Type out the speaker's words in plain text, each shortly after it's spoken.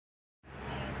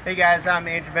Hey guys, I'm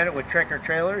Andrew Bennett with Trekker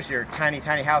Trailers, your tiny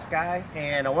house guy,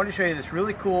 and I wanted to show you this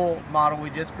really cool model we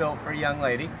just built for a young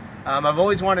lady. I've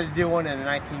always wanted to do one in a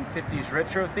 1950s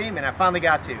retro theme, and I finally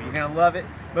got to. You're gonna love it.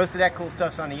 Most of that cool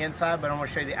stuff's on the inside, but I want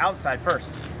to show you the outside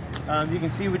first. You can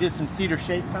see we did some cedar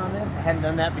shapes on this. I hadn't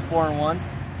done that before in one.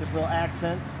 Just little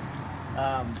accents.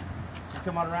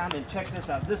 Come on around and check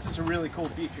this out. This is a really cool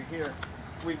feature here.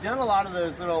 We've done a lot of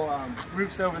those little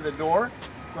roofs over the door,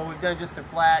 but we've done just a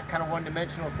flat, kind of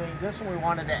one-dimensional thing. This one we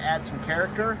wanted to add some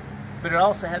character, but it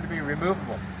also had to be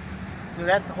removable. So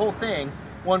that's the whole thing.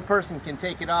 One person can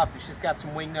take it off. It's just got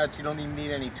some wing nuts. You don't even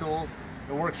need any tools.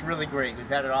 It works really great. We've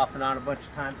had it off and on a bunch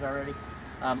of times already.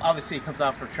 Obviously it comes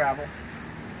off for travel.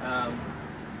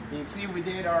 You can see we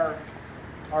did our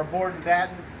board and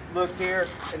batten look here,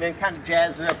 and then kind of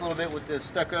jazz it up a little bit with this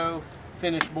stucco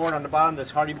finished board on the bottom, this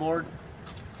hardy board.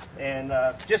 And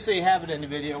just so you have it in the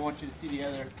video, I want you to see the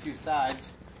other two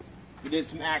sides. We did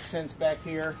some accents back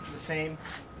here, the same.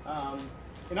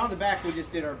 And on the back we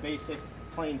just did our basic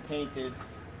plain painted.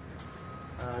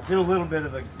 Did a little bit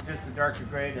of just a darker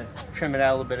gray to trim it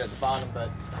out a little bit at the bottom,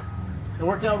 but it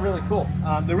worked out really cool.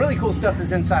 The really cool stuff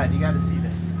is inside. You got to see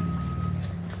this.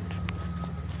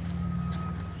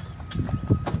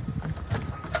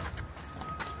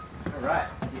 All right,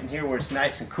 in here where it's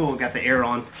nice and cool, got the air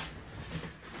on.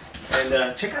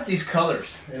 And check out these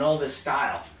colors and all this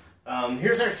style.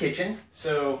 Here's our kitchen.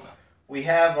 So we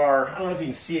have our, I don't know if you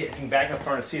can see it, if you can back up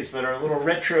front and see this, but our little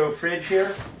retro fridge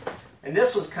here. And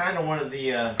this was kind of one of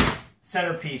the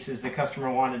centerpieces the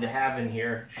customer wanted to have in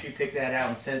here. She picked that out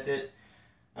and sent it.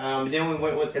 Then we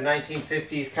went with the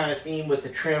 1950s kind of theme with the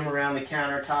trim around the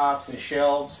countertops and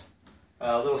shelves.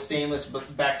 A little stainless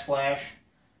backsplash.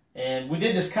 And we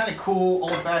did this kind of cool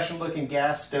old-fashioned looking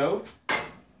gas stove.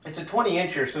 It's a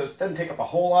 20-incher, so it doesn't take up a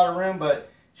whole lot of room,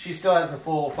 but she still has a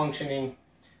full functioning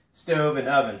stove and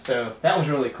oven. So that was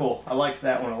really cool. I liked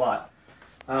that one a lot.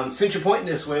 Since you're pointing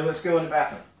this way, let's go in the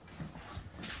bathroom.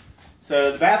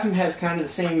 So the bathroom has kind of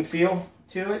the same feel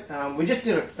to it. We just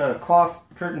did a cloth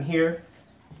curtain here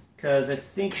because I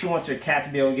think she wants her cat to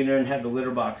be able to get in there and have the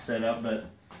litter box set up, but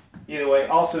either way,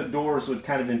 also doors would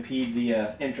kind of impede the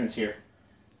entrance here.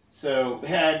 So we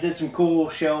did some cool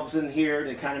shelves in here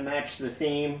to kind of match the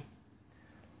theme.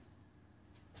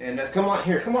 And come on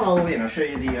all the way and I'll show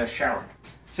you the shower.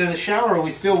 So the shower,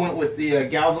 we still went with the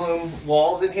galvalume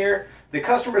walls in here. The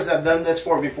customers I've done this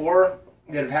for before,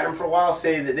 that have had them for a while,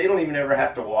 say that they don't even ever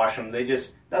have to wash them. They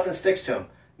just, nothing sticks to them.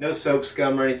 No soap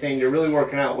scum or anything. They're really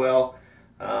working out well.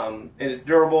 And it's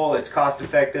durable, it's cost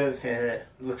effective, and it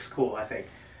looks cool, I think.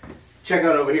 Check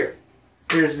out over here.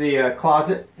 Here's the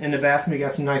closet in the bathroom. You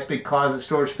got some nice big closet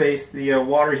storage space. The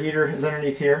water heater is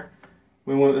underneath here.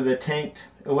 We went with a tanked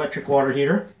electric water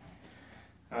heater.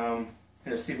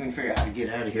 Let's see if we can figure out how to get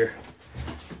out of here.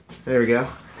 There we go.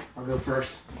 I'll go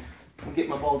first. I'll get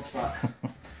my bald spot.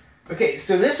 Okay,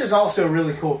 so this is also a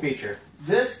really cool feature.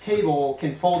 This table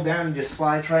can fold down and just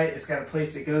slides right. It's got a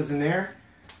place that goes in there.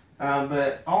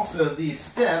 But also these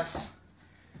steps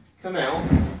come out.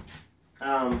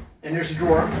 And there's a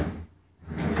drawer.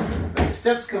 The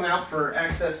steps come out for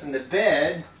accessing the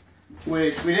bed,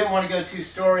 which we didn't want to go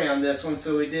two-story on this one,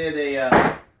 so we did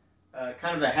a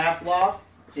kind of a half loft.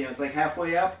 You know, it's like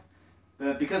halfway up,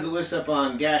 but because it lifts up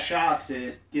on gas shocks,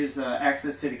 it gives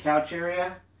access to the couch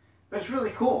area. But it's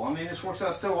really cool. I mean, this works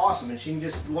out so awesome, and she can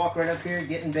just walk right up here,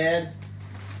 get in bed.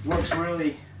 Works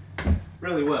really,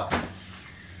 really well.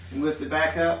 And lift it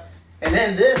back up, and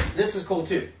then this is cool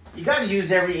too. You got to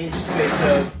use every inch of space,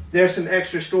 so there's some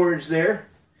extra storage there.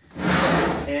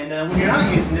 And when you're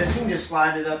not using this, you can just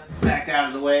slide it up, back out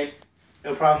of the way.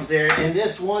 No problems there. And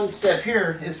this one step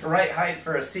here is the right height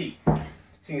for a seat. So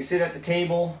you can sit at the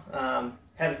table, have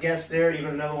a guest there, even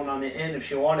another one on the end if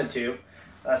she wanted to.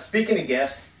 Speaking of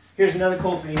guests, here's another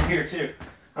cool thing here too.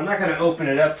 I'm not going to open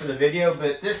it up for the video,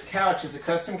 but this couch is a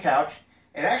custom couch.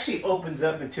 It actually opens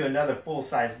up into another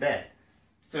full-size bed.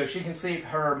 So she can sleep,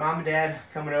 her mom and dad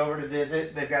coming over to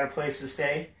visit, they've got a place to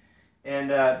stay. And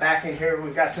back in here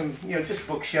we've got some, you know, just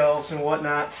bookshelves and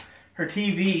whatnot. Her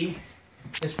TV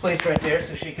is placed right there,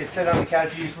 so she can sit on the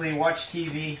couch easily, watch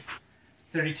TV,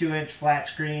 32-inch flat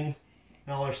screen,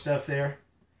 and all her stuff there.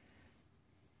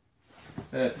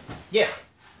 Yeah,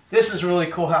 this is a really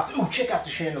cool house. Ooh, check out the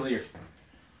chandelier.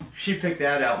 She picked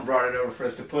that out and brought it over for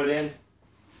us to put in.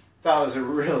 Thought it was a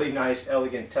really nice,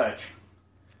 elegant touch.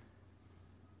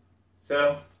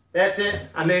 So that's it.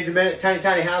 I'm Andrew Bennett,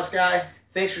 Tiny House Guy.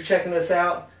 Thanks for checking us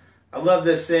out. I love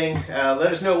this thing. Let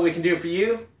us know what we can do for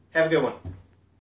you. Have a good one.